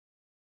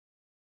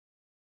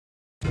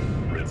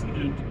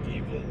Resident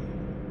Evil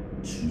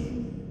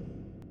 2.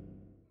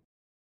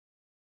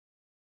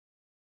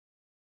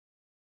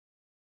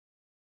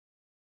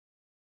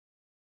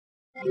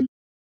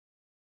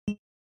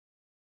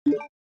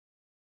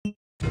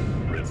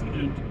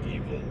 Resident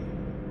Evil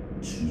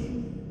 2.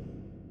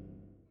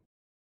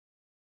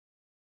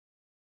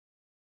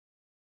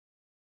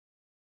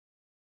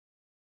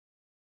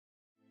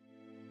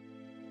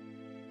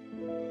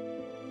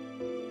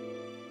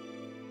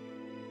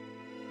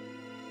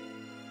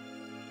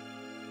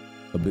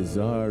 A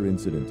bizarre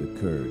incident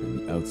occurred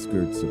in the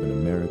outskirts of an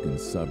American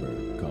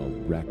suburb called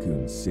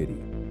Raccoon City.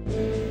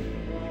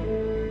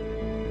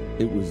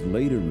 It was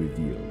later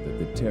revealed that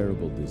the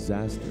terrible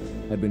disaster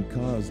had been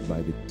caused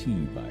by the T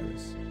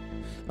virus,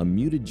 a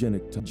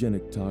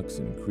mutagenic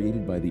toxin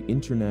created by the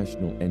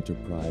international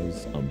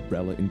enterprise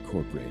Umbrella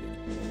Incorporated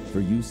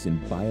for use in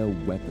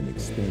bioweapon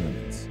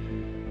experiments.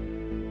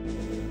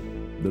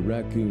 The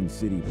Raccoon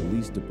City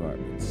Police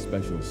Department's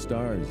Special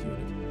Stars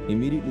Unit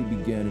immediately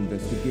began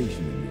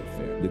investigation in the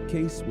affair. The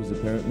case was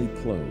apparently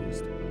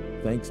closed,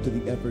 thanks to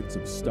the efforts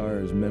of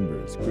STARS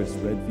members Chris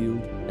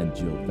Redfield and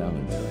Jill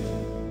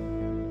Valentine.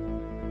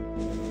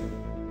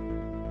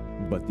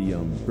 But the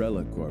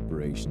Umbrella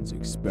Corporation's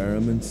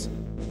experiments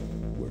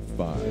were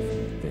far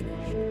from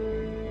finished.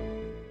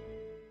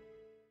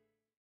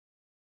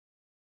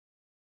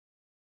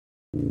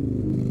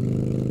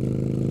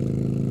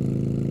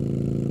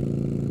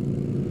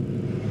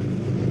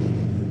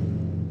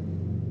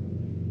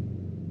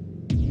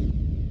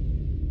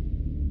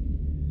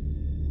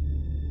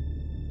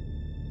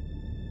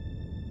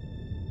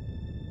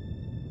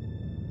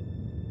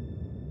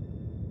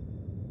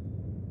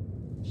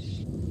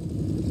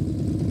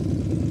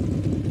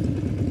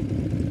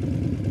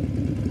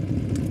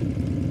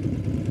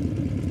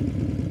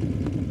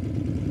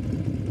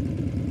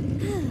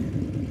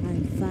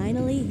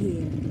 Finally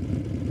here.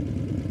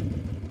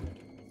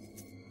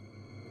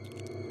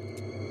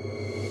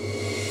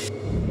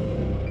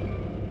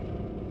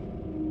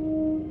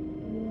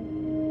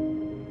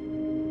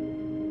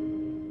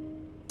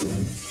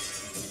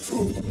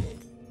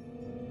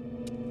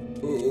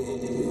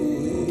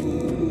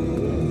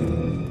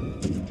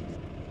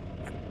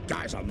 That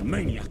guy's a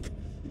maniac.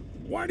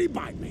 Why'd he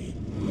bite me?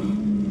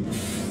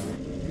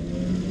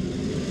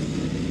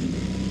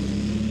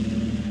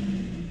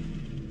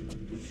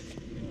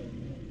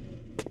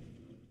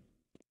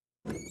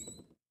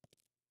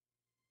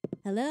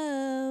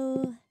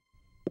 Hello?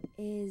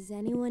 Is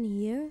anyone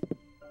here?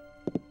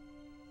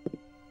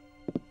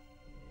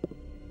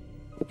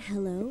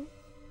 Hello?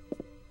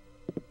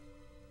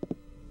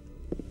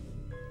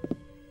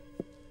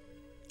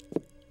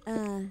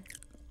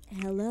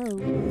 Hello?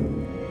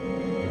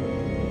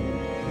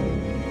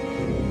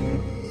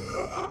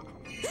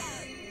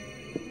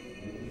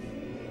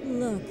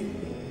 Look,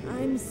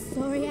 I'm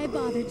sorry I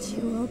bothered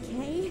you,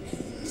 okay?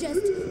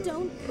 Just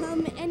don't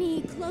come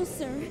any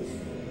closer.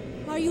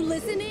 Are you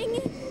listening?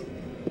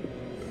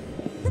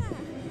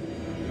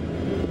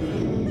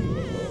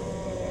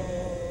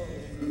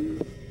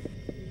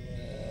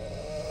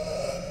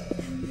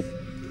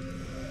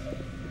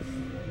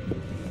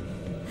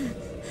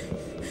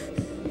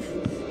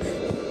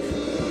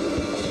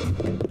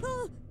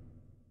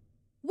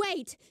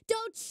 Wait!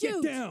 Don't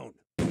shoot! Get down!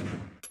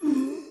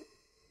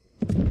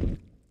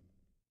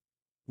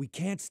 We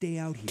can't stay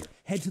out here.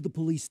 Head to the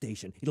police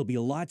station. It'll be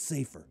a lot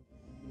safer.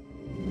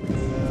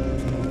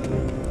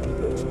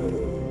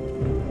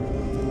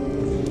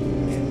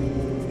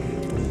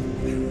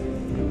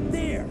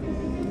 There!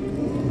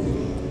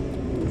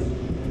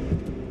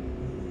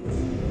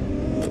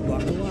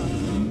 Buckle up.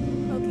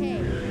 Okay.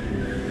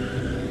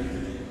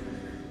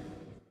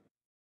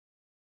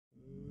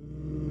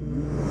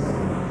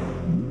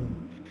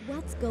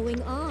 What's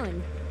going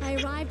on? I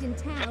arrived in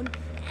town,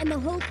 and the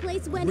whole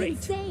place went Great.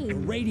 insane. The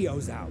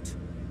radio's out.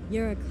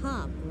 You're a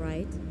cop,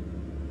 right?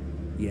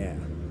 Yeah,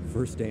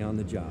 first day on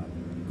the job.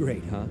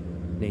 Great, huh?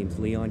 Name's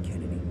Leon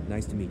Kennedy.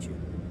 Nice to meet you.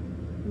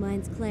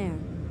 Mine's Claire.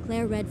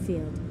 Claire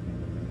Redfield.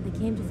 I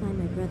came to find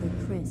my brother,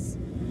 Chris.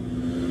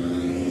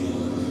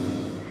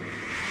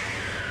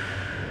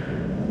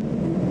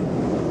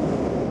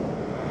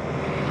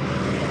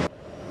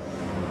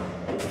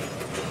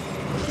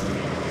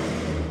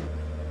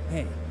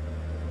 Hey,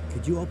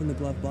 could you open the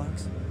glove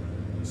box?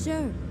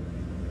 Sure.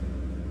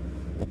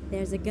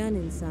 There's a gun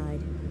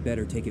inside.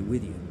 Better take it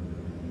with you.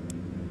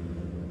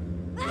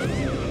 Look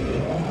out!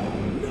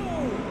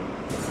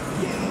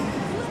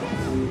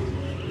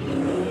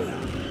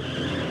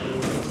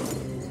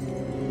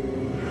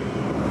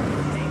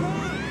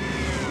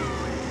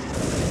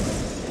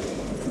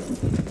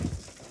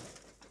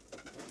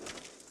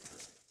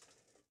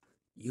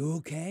 You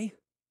okay?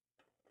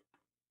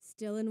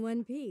 Still in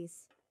one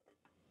piece.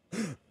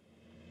 Hey!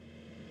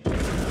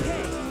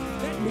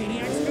 That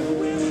maniac's gonna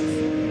win us!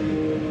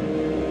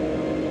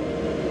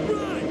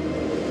 Run!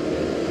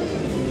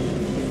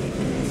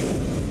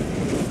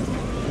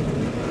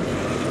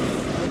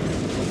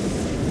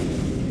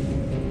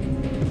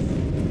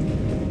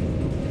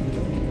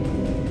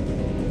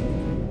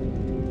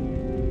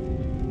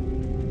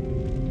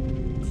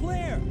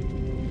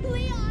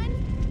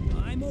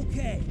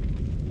 Okay.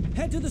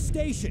 Head to the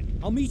station.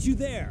 I'll meet you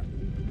there.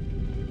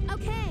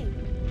 Okay.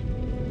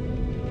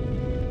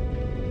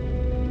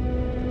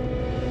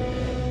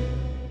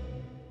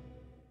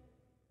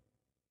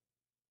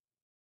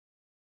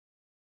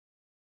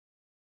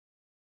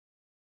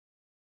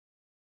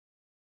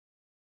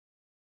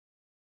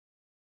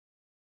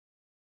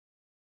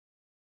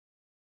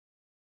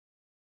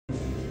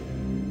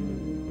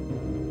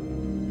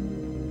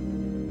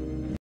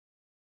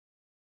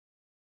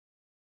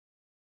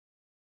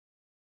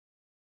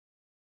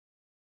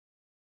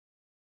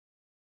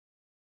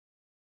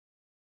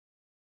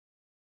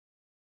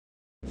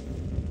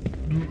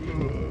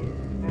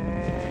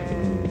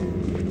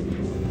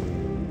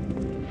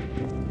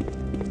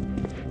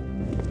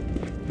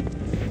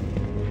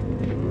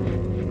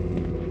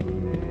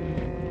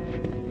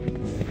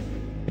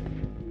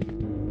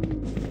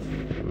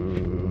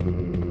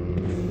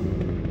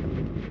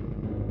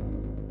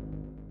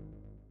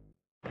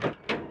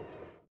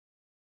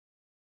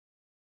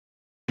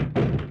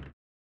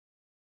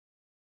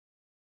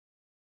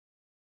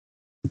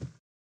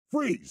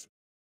 Freeze!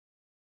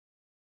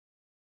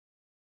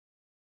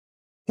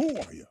 Who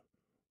are you?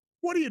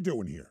 What are you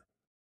doing here?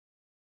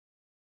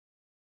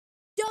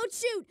 Don't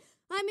shoot!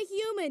 I'm a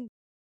human!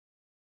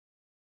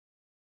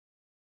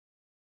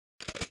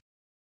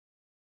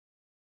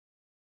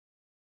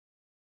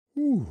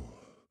 Ooh.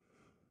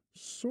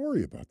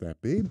 Sorry about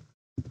that, babe.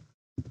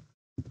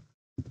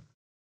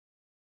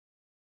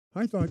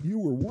 I thought you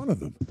were one of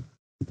them.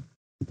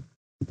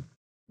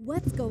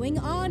 What's going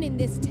on in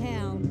this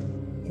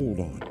town? Hold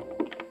on.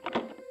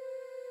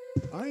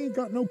 I ain't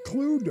got no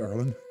clue,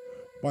 darling.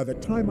 By the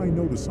time I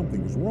noticed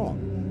something was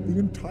wrong, the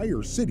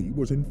entire city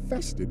was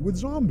infested with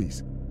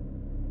zombies.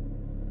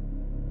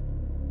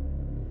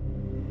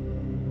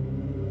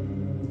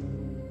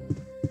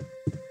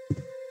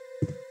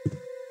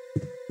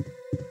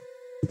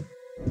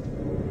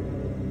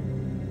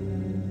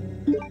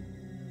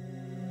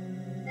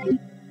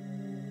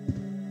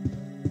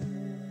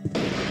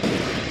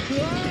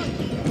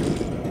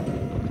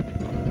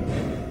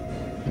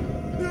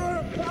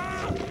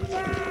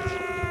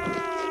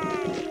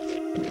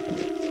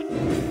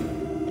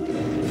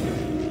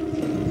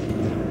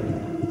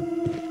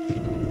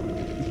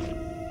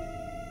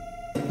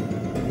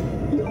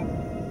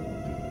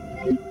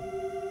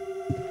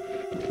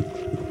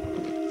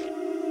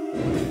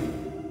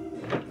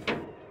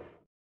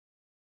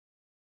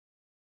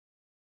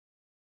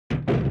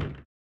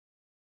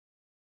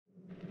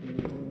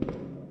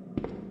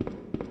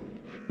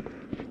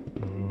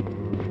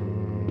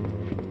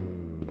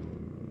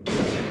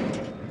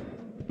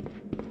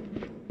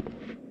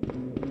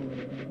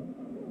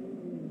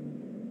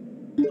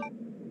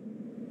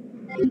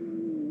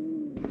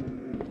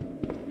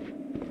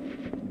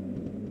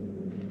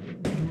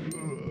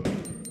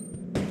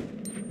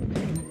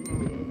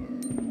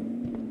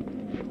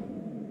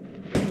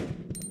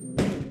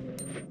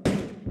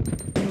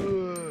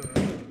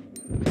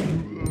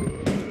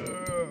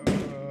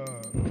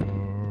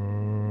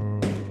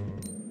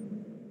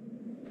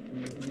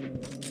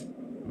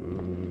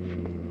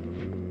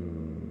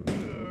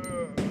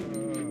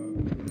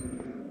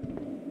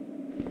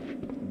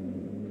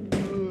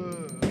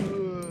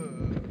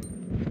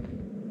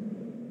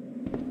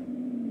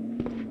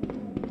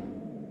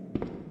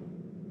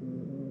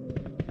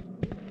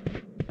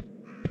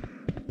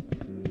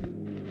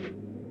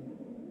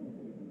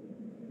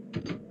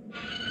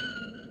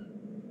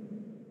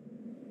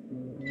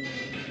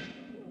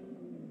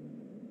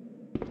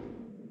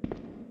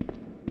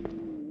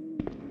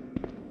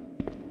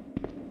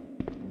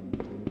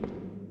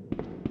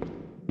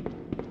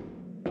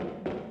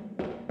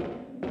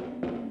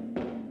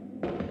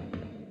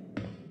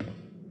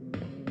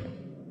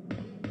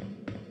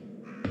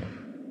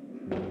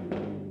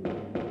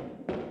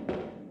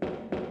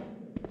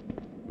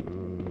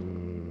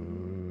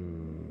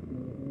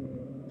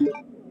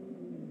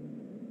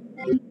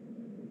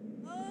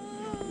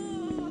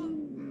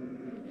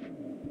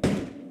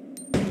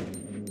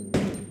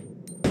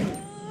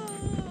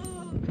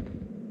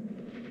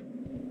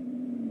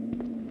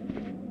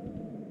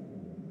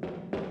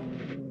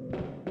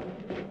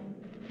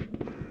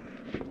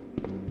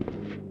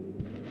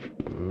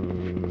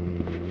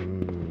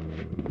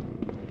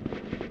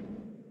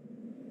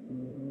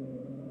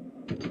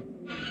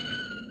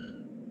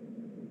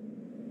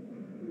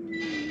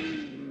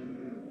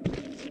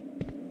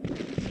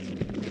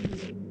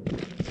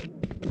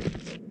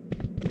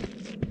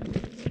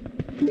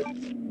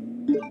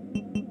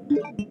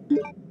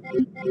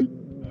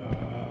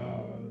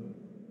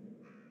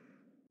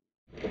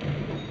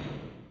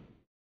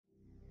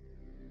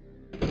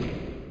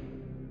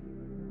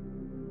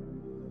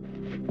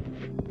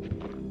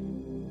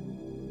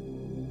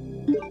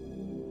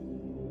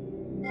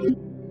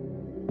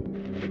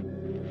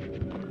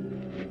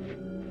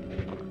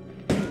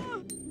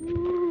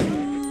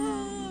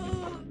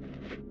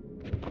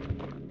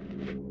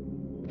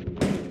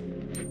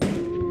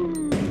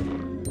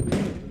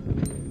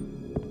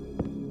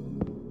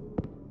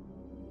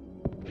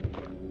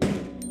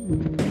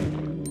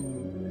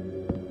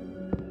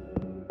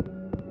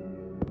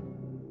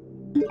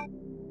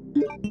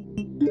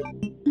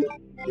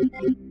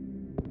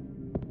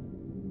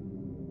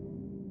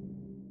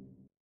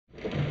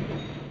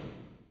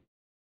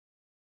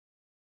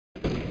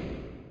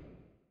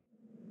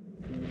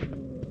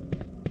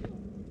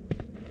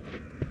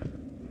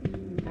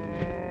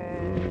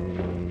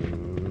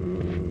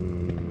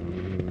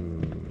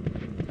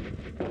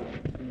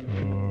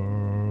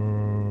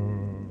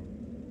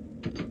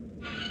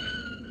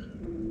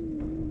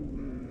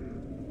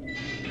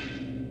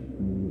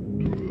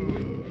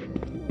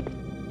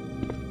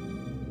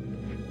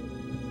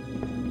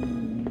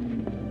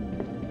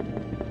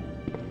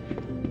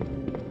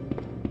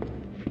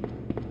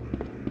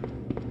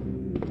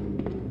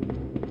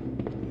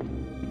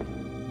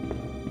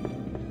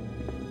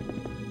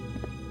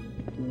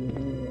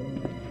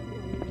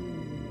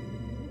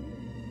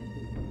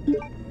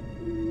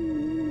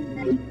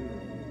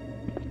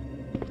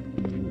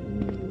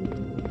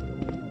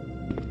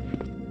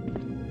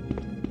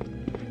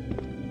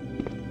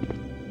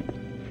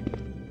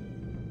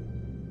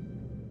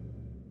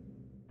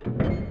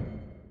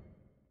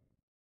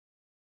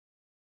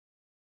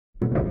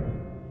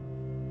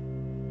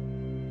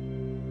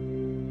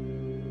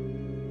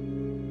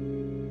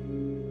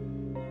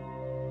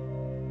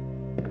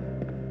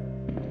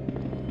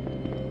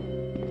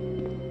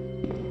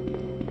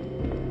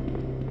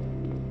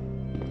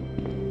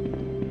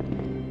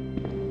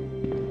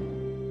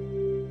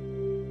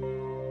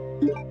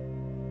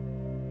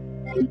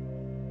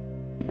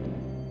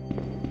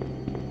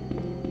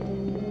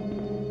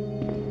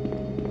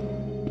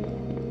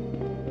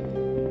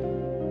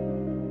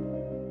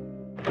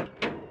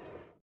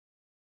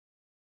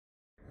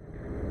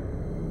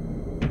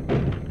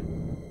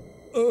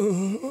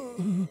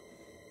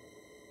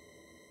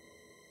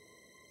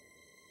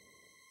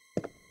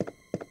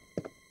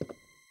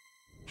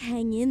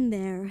 Hang in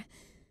there.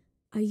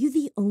 Are you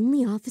the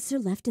only officer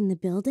left in the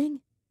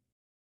building?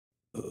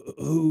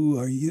 Who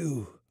are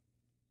you?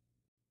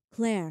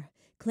 Claire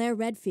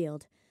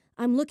Redfield.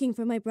 I'm looking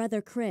for my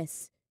brother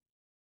Chris.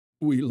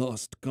 We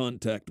lost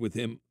contact with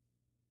him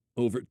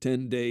over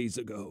 10 days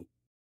ago.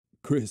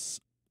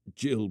 Chris,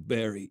 Jill,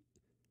 Barry.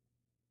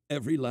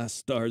 Every last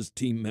STARS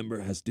team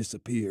member has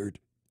disappeared.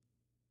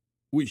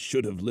 We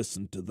should have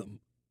listened to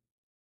them.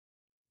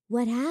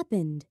 What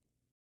happened?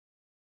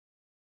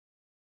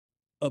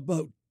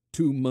 About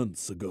 2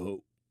 months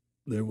ago,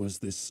 there was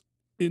this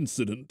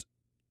incident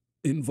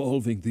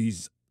involving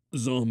these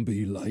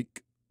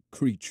zombie-like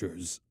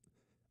creatures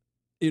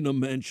in a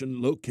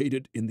mansion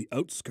located in the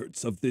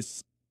outskirts of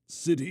this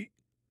city.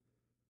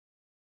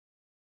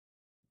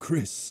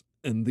 Chris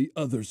and the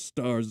other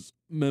STARS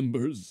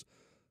members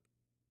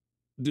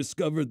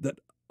discovered that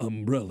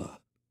Umbrella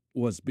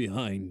was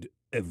behind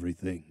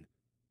everything,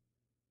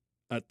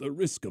 at the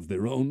risk of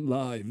their own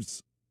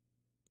lives.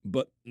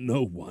 But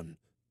no one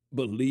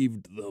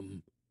believed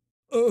them.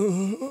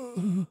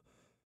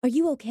 Are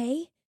you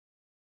okay?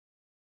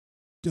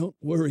 Don't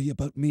worry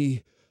about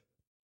me.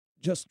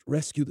 Just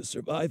rescue the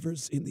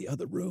survivors in the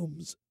other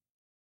rooms.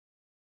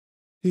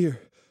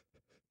 Here,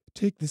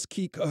 take this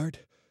key card.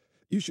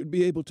 You should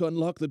be able to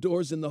unlock the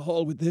doors in the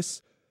hall with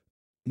this.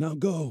 Now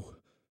go.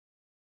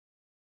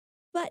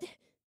 But...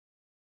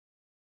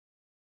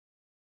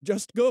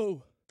 Just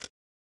go.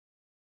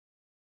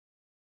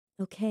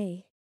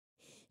 Okay.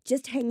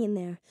 Just hang in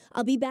there.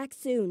 I'll be back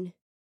soon.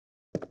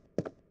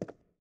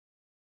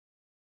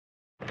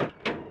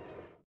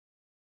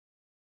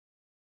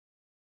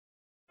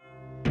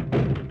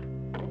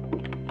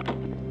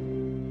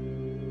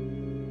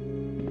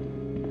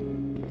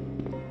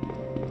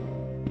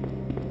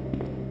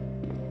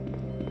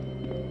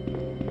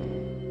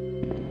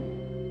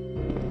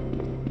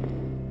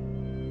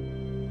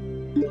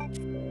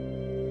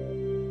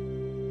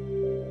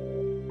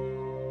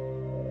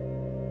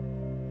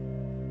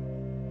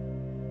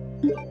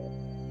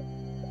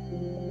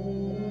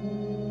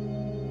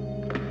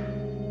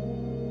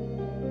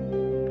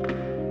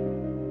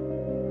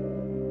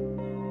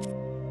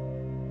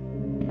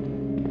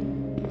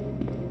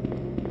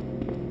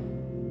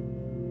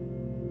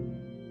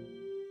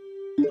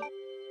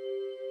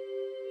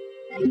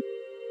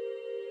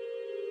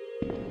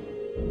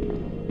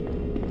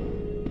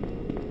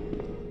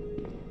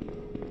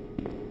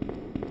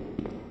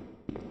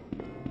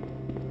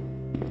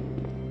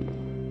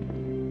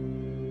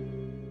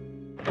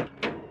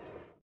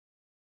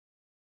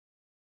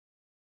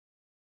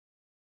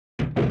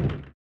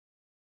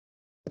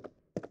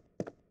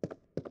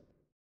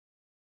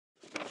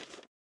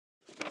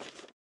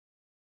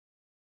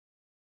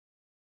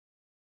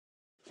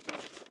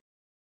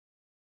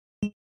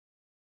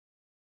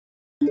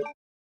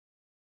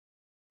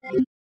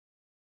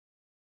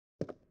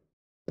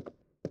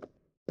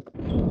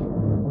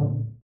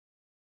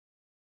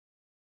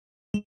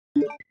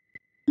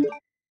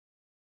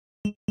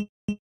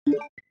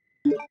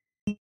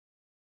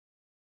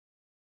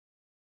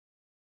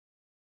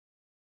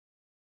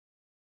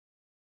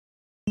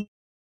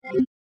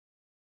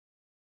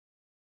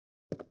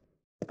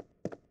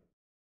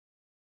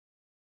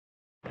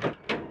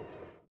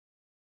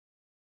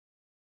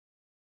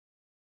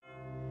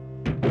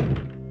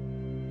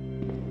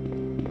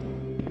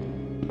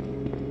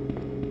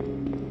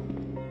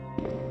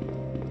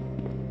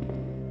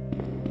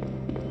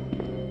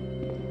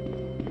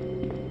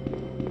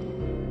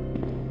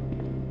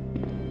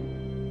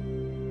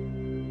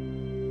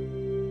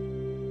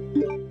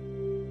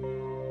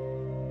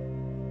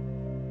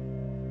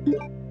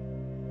 you